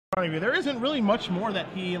front of you, there isn't really much more that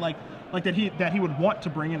he that he would want to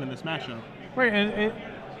bring in this matchup. Right, and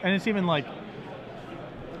it's even like,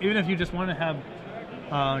 even if you just want to have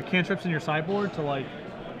cantrips in your sideboard to like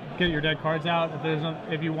get your dead cards out,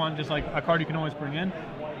 if you want just like a card you can always bring in.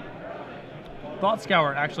 Thought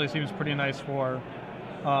Scour actually seems pretty nice for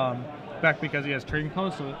Beck because he has Trading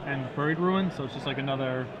Post and Buried Ruin, so it's just like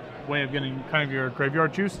another way of getting kind of your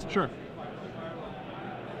graveyard juiced. Sure.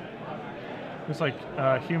 Looks like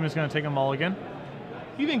Hume is going to take a mulligan.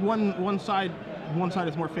 Do you think one side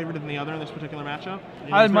is more favored than the other in this particular matchup?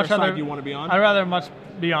 I'd much rather. Side you want to be on? I'd rather much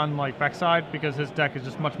be on like Beck's side because his deck is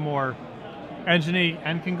just much more engine-y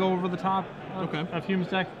and can go over the top of Hume's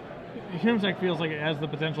deck. Hume's deck feels like it has the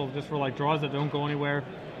potential just for like draws that don't go anywhere.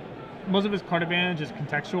 Most of his card advantage is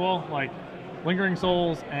contextual, like Lingering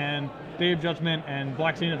Souls and Day of Judgment and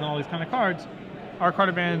Black Zenith and all these kind of cards. Our card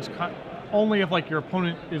advantage only if like your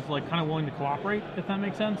opponent is like kind of willing to cooperate, if that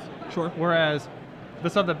makes sense. Sure. Whereas the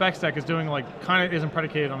stuff that Beck's deck is doing like kind of isn't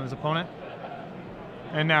predicated on his opponent.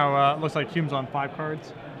 And now it looks like Hume's on 5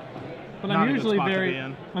 cards. But I'm usually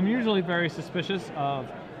very suspicious of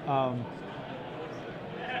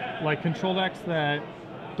like control decks that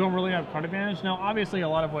don't really have card advantage. Now, obviously, a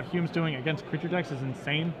lot of what Hume's doing against creature decks is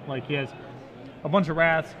insane. Like he has a bunch of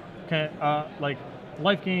wraths, like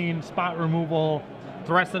life gain, spot removal,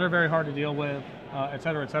 threats that are very hard to deal with, et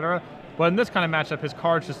cetera, et cetera. But in this kind of matchup, his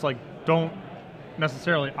cards just like don't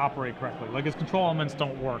necessarily operate correctly. Like his control elements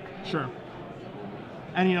don't work. Sure.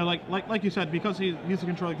 And you know, like you said, because he's a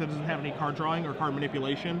controller that doesn't have any card drawing or card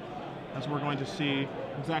manipulation, as we're going to see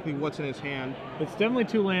exactly what's in his hand. It's definitely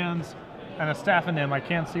 2 lands and a Staff of Nim. I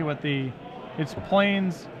can't see what it's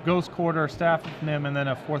Plains, Ghost Quarter, Staff of Nim, and then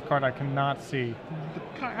a 4th card I cannot see.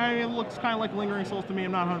 It looks kind of like Lingering Souls to me.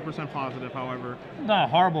 I'm not 100% positive, however. Not a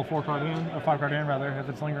horrible 4-card hand, or 5-card hand rather, if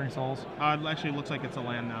it's Lingering Souls. It actually looks like it's a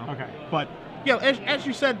land now. Okay. But yeah, as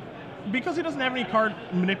you said, because he doesn't have any card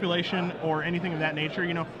manipulation or anything of that nature,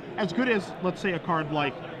 you know, as good as, let's say, a card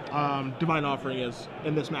like Divine Offering is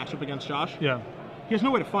in this matchup against Josh, yeah, he has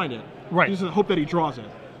no way to find it. Right. He just hope that he draws it.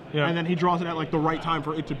 Yeah. And then he draws it at like the right time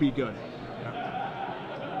for it to be good. Yeah.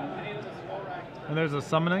 And there's a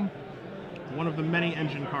Summoning. One of the many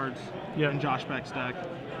engine cards in Josh Beck's deck.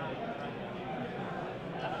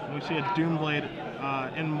 And we see a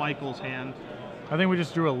Doomblade in Michael's hand. I think we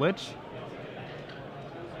just drew a Lich.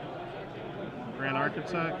 Grand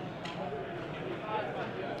Architect.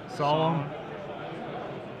 Solemn.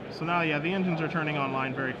 So now, yeah, the engines are turning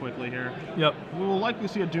online very quickly here. Yep. We will likely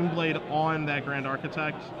see a Doomblade on that Grand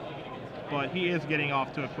Architect, but he is getting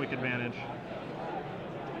off to a quick advantage.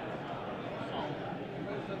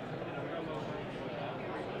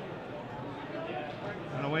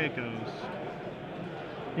 And away it goes.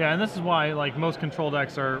 Yeah, and this is why like most control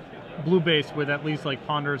decks are blue-based with at least like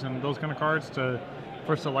Ponders and those kind of cards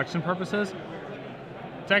for selection purposes.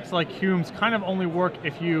 Decks like Hume's kind of only work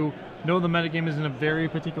if you know the metagame is in a very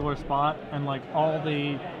particular spot and like all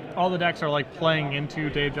the decks are like playing into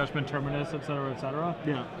Day of Judgment, Terminus, etc., etc.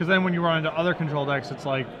 Yeah. Because then when you run into other control decks, it's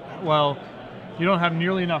like, well, you don't have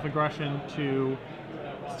nearly enough aggression to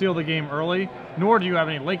steal the game early, nor do you have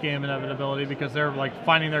any late game inevitability because they're like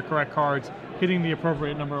finding their correct cards, hitting the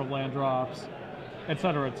appropriate number of land drops,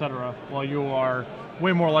 etc., etc. While you are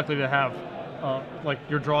way more likely to have like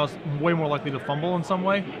your draws way more likely to fumble in some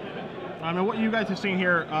way. I mean, what you guys have seen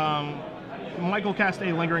here, Michael cast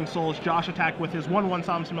a Lingering Souls, Josh attacked with his 1/1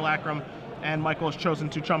 Solemn Simulacrum, and Michael has chosen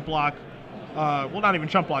to chump block, well, not even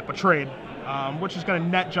chump block, but trade, which is going to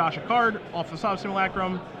net Josh a card off the Solemn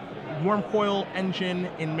Simulacrum, Worm Coil Engine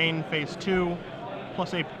in main phase 2,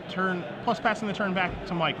 plus passing the turn back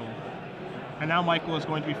to Michael. And now Michael is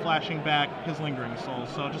going to be flashing back his Lingering Souls,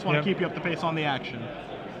 so just want to keep you up to pace on the action.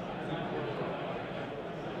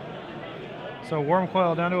 So Worm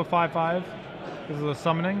Coil down to a 5/5 because of the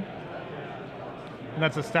Summoning. And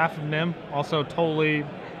that's a Staff of Nim, also totally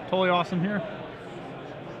awesome here.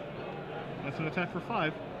 That's an attack for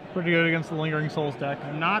 5. Pretty good against the Lingering Souls deck.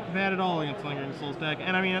 Not bad at all against the Lingering Souls deck.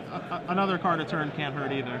 And I mean, another card a turn can't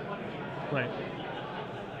hurt either. Right.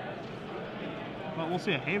 But we'll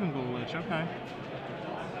see a Haven Ghoul Lich, okay.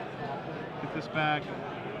 Get this back,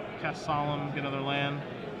 cast Solemn, get another land.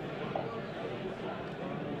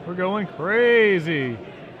 We're going crazy.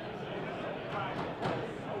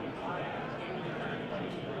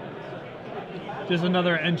 Just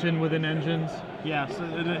another engine within engines. Yes,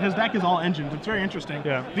 his deck is all engines. It's very interesting.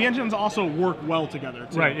 Yeah. The engines also work well together,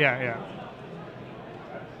 too. Right, yeah.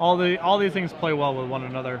 All these things play well with one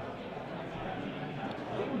another.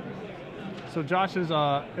 So Josh is,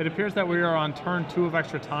 it appears that we are on turn 2 of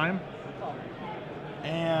extra time.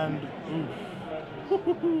 And, oof.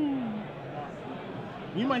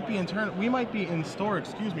 We might be in turn. We might be in store.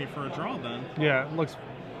 Excuse me, for a draw then. Yeah, it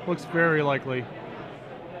looks very likely.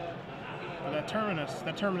 But that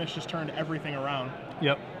terminus just turned everything around.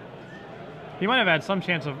 Yep. He might have had some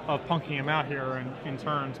chance of punking him out here in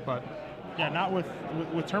turns, but yeah, not with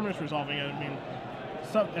terminus resolving it. I mean,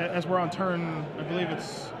 as we're on turn, I believe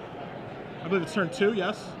it's turn 2.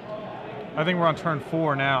 Yes. I think we're on turn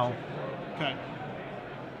 4 now. Okay.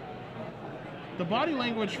 The body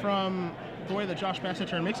language from the way that Josh passed that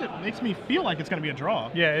turn makes me feel like it's going to be a draw.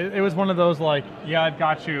 Yeah, it was one of those like, yeah, I've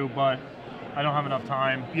got you, but I don't have enough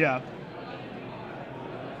time. Yeah.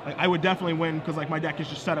 Like, I would definitely win because like my deck is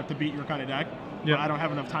just set up to beat your kind of deck. Yeah. But I don't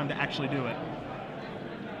have enough time to actually do it.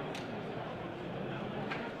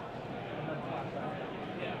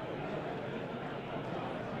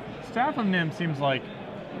 Staff of Nim seems like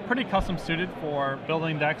pretty custom suited for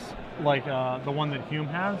building decks like the one that Hume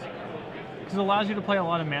has, because it allows you to play a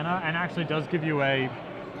lot of mana and actually does give you a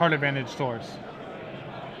card advantage source.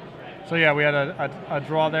 So yeah, we had a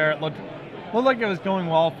draw there. It looked like it was going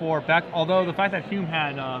well for Beck, although the fact that Hume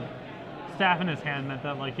had Staff in his hand meant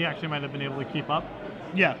that like he actually might have been able to keep up.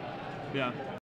 Yeah. Yeah.